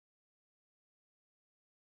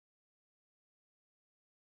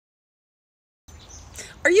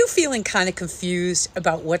Are you feeling kind of confused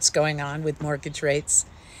about what's going on with mortgage rates?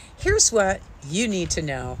 Here's what you need to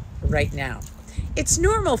know right now. It's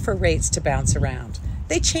normal for rates to bounce around.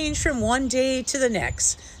 They change from one day to the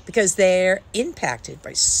next because they're impacted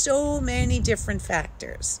by so many different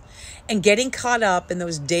factors. And getting caught up in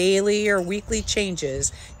those daily or weekly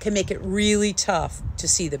changes can make it really tough to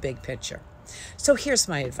see the big picture. So here's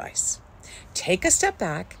my advice. Take a step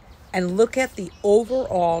back and look at the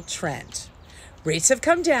overall trend. Rates have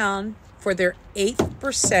come down for their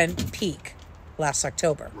 8% peak last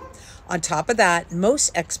October. On top of that,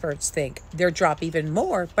 most experts think they'll drop even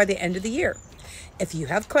more by the end of the year. If you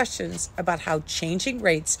have questions about how changing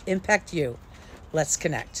rates impact you, let's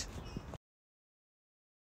connect.